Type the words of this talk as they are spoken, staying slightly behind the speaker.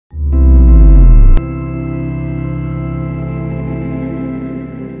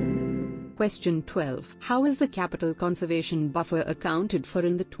Question 12. How is the capital conservation buffer accounted for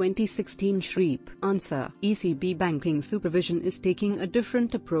in the 2016 SREP? Answer. ECB Banking Supervision is taking a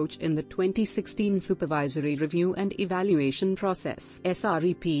different approach in the 2016 Supervisory Review and Evaluation Process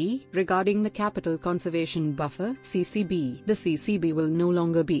 (SREP) regarding the capital conservation buffer (CCB). The CCB will no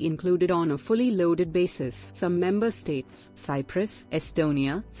longer be included on a fully loaded basis. Some member states, Cyprus,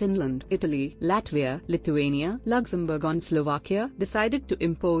 Estonia, Finland, Italy, Latvia, Lithuania, Luxembourg and Slovakia, decided to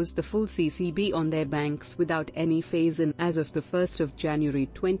impose the full CCB on their banks without any phase-in as of the 1st of January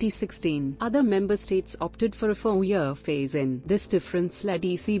 2016. Other member states opted for a 4-year phase-in. This difference led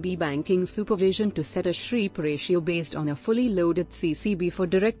ECB Banking Supervision to set a SREP ratio based on a fully loaded CCB for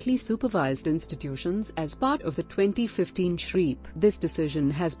directly supervised institutions as part of the 2015 SREP. This decision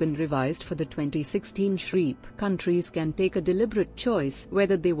has been revised for the 2016 SREP. Countries can take a deliberate choice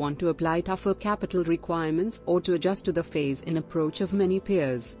whether they want to apply tougher capital requirements or to adjust to the phase-in approach of many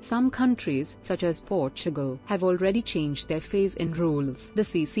peers. Some countries, such as Portugal, have already changed their phase-in rules. The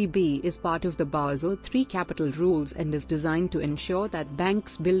CCB is part of the Basel III capital rules and is designed to ensure that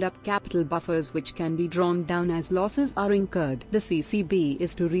banks build up capital buffers which can be drawn down as losses are incurred. The CCB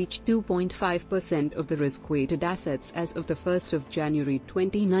is to reach 2.5% of the risk-weighted assets as of the 1st of January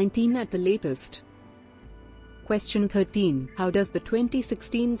 2019 at the latest. Question 13. How does the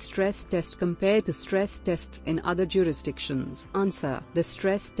 2016 stress test compare to stress tests in other jurisdictions? Answer. The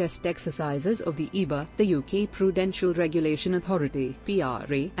stress test exercises of the EBA, the UK Prudential Regulation Authority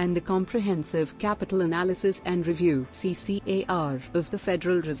 (PRA), and the Comprehensive Capital Analysis and Review (CCAR) of the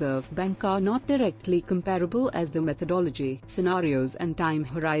Federal Reserve Bank are not directly comparable as the methodology, scenarios and time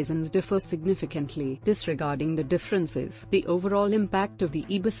horizons differ significantly. Disregarding the differences, the overall impact of the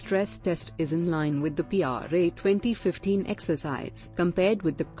EBA stress test is in line with the PRA 2015 exercise. Compared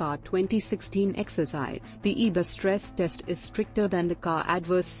with the CAR 2016 exercise, the EBA stress test is stricter than the CAR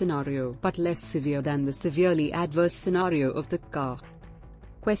adverse scenario, but less severe than the severely adverse scenario of the CAR.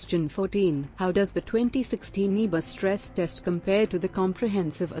 Question 14. How does the 2016 EBA stress test compare to the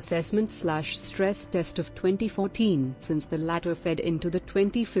comprehensive assessment/stress test of 2014, since the latter fed into the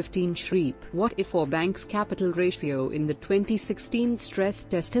 2015 SREP? What if a bank's capital ratio in the 2016 stress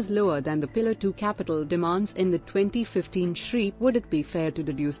test is lower than the Pillar 2 capital demands in the 2015 SREP? Would it be fair to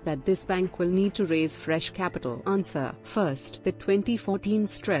deduce that this bank will need to raise fresh capital? Answer. First, the 2014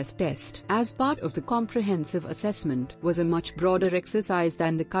 stress test, as part of the comprehensive assessment, was a much broader exercise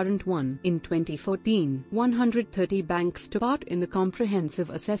than the current one. In 2014, 130 banks took part in the comprehensive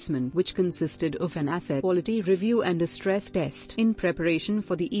assessment, which consisted of an asset quality review and a stress test. In preparation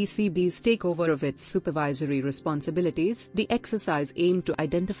for the ECB's takeover of its supervisory responsibilities, the exercise aimed to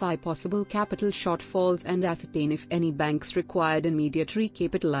identify possible capital shortfalls and ascertain if any banks required immediate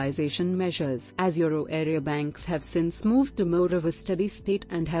recapitalization measures. As Euro area banks have since moved to more of a steady state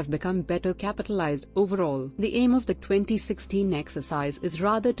and have become better capitalized overall, the aim of the 2016 exercise is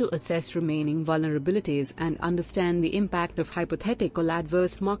rather to assess remaining vulnerabilities and understand the impact of hypothetical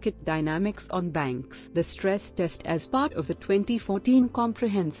adverse market dynamics on banks. The stress test as part of the 2014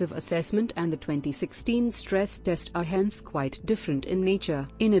 comprehensive assessment and the 2016 stress test are hence quite different in nature.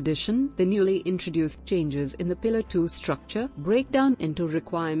 In addition, the newly introduced changes in the Pillar 2 structure, breakdown into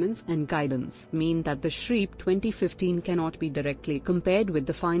requirements and guidance, mean that the SREP 2015 cannot be directly compared with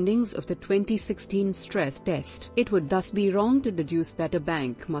the findings of the 2016 stress test. It would thus be wrong to deduce that a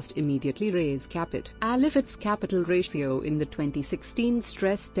bank must immediately raise capital if its capital ratio in the 2016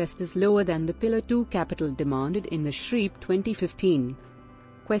 stress test is lower than the Pillar 2 capital demanded in the SREP 2015.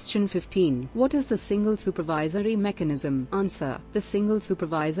 Question 15. What is the Single Supervisory Mechanism? Answer. The Single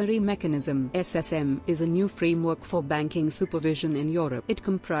Supervisory Mechanism (SSM) is a new framework for banking supervision in Europe. It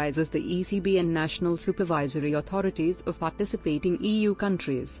comprises the ECB and national supervisory authorities of participating EU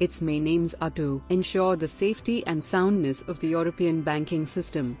countries. Its main aims are to ensure the safety and soundness of the European banking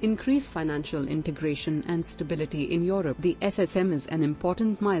system, increase financial integration and stability in Europe. The SSM is an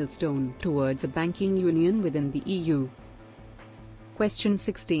important milestone towards a banking union within the EU. Question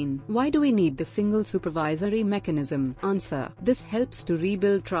 16. Why do we need the single supervisory mechanism? Answer. This helps to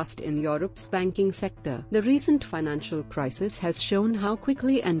rebuild trust in Europe's banking sector. The recent financial crisis has shown how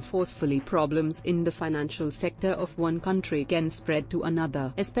quickly and forcefully problems in the financial sector of one country can spread to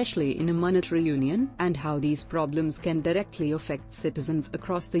another, especially in a monetary union, and how these problems can directly affect citizens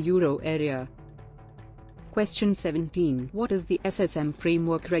across the euro area. Question 17. What is the SSM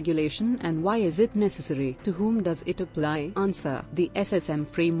framework regulation and why is it necessary? To whom does it apply? Answer. The SSM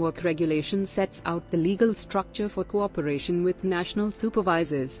framework regulation sets out the legal structure for cooperation with national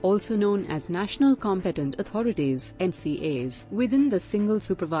supervisors, also known as National Competent Authorities (NCAs), within the Single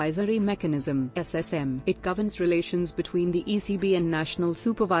Supervisory Mechanism (SSM). It governs relations between the ECB and national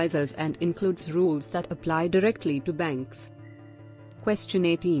supervisors and includes rules that apply directly to banks. Question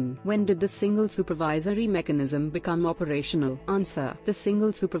 18. When did the Single Supervisory Mechanism become operational? Answer. The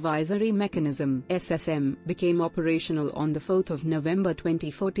Single Supervisory Mechanism (SSM) became operational on the 4th of November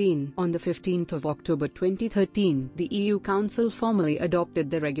 2014. On the 15th of October 2013, the EU Council formally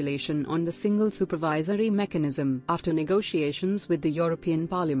adopted the regulation on the Single Supervisory Mechanism after negotiations with the European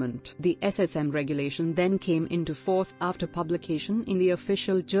Parliament. The SSM regulation then came into force after publication in the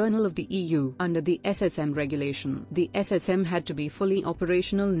Official Journal of the EU. Under the SSM regulation, the SSM had to be fully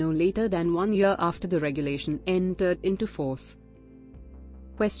operational no later than 1 year after the regulation entered into force.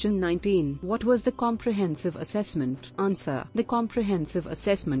 Question 19. What was the comprehensive assessment? Answer. The comprehensive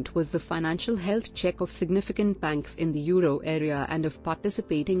assessment was the financial health check of significant banks in the euro area and of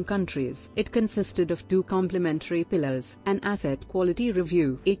participating countries. It consisted of two complementary pillars: an asset quality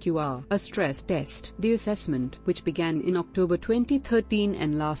review (AQR), a stress test. The assessment, which began in October 2013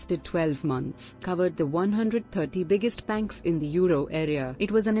 and lasted 12 months, covered the 130 biggest banks in the euro area. It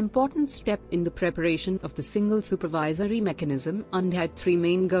was an important step in the preparation of the Single Supervisory Mechanism and had three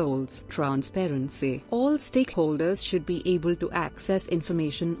main goals. Transparency. All stakeholders should be able to access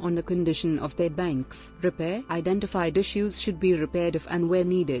information on the condition of their banks. Repair. Identified issues should be repaired if and where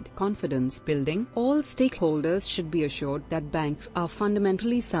needed. Confidence building. All stakeholders should be assured that banks are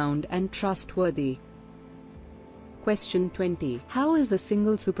fundamentally sound and trustworthy. Question 20. How is the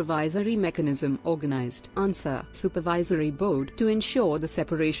Single Supervisory Mechanism organized? Answer. Supervisory Board. To ensure the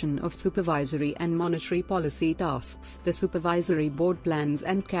separation of supervisory and monetary policy tasks, the Supervisory Board plans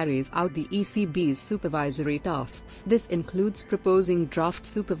and carries out the ECB's supervisory tasks. This includes proposing draft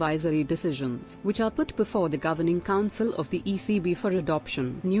supervisory decisions, which are put before the Governing Council of the ECB for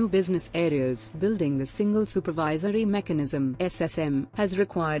adoption. New business areas. Building the Single Supervisory Mechanism (SSM) has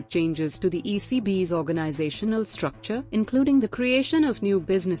required changes to the ECB's organizational structure, including the creation of new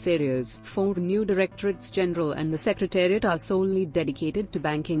business areas. 4 new directorates general and the secretariat are solely dedicated to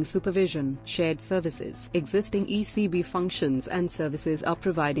banking supervision. Shared services. Existing ECB functions and services are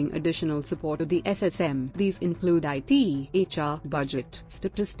providing additional support to the SSM. These include IT, HR, budget,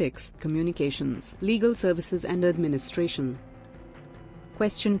 statistics, communications, legal services and administration.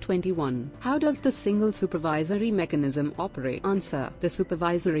 Question 21. How does the Single Supervisory Mechanism operate? Answer. The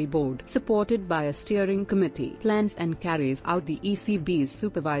Supervisory Board, supported by a steering committee, plans and carries out the ECB's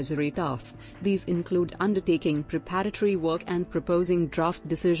supervisory tasks. These include undertaking preparatory work and proposing draft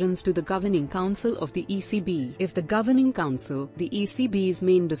decisions to the Governing Council of the ECB. If the Governing Council, the ECB's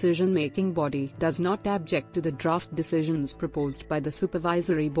main decision-making body, does not object to the draft decisions proposed by the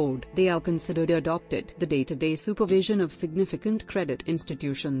Supervisory Board, they are considered adopted. The day-to-day supervision of significant credit institutions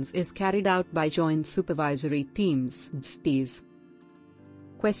is carried out by joint supervisory teams (JSTs).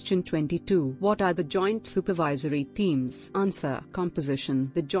 Question 22. What are the joint supervisory teams? Answer. Composition.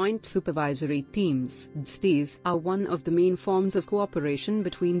 The joint supervisory teams (JSTs) are one of the main forms of cooperation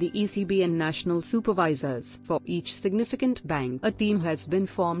between the ECB and national supervisors. For each significant bank, a team has been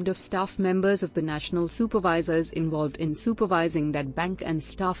formed of staff members of the national supervisors involved in supervising that bank and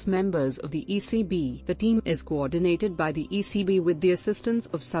staff members of the ECB. The team is coordinated by the ECB with the assistance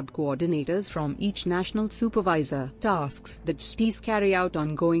of sub-coordinators from each national supervisor. Tasks. The JSTs carry out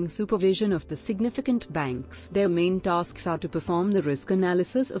ongoing supervision of the significant banks. Their main tasks are to perform the risk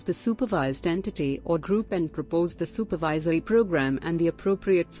analysis of the supervised entity or group and propose the supervisory program and the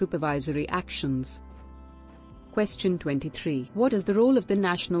appropriate supervisory actions. Question 23. What is the role of the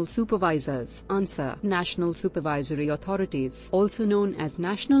national supervisors? Answer. National supervisory authorities, also known as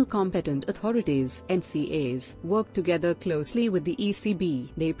National Competent Authorities (NCAs), work together closely with the ECB.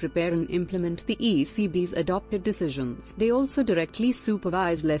 They prepare and implement the ECB's adopted decisions. They also directly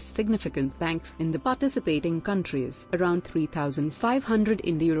supervise less significant banks in the participating countries, around 3,500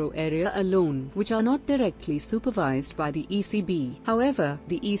 in the euro area alone, which are not directly supervised by the ECB. However,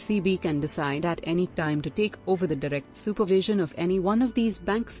 the ECB can decide at any time to take over the direct supervision of any one of these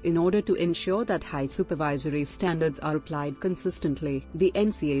banks in order to ensure that high supervisory standards are applied consistently. The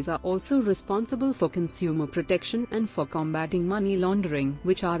NCAs are also responsible for consumer protection and for combating money laundering,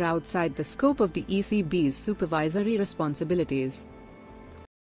 which are outside the scope of the ECB's supervisory responsibilities.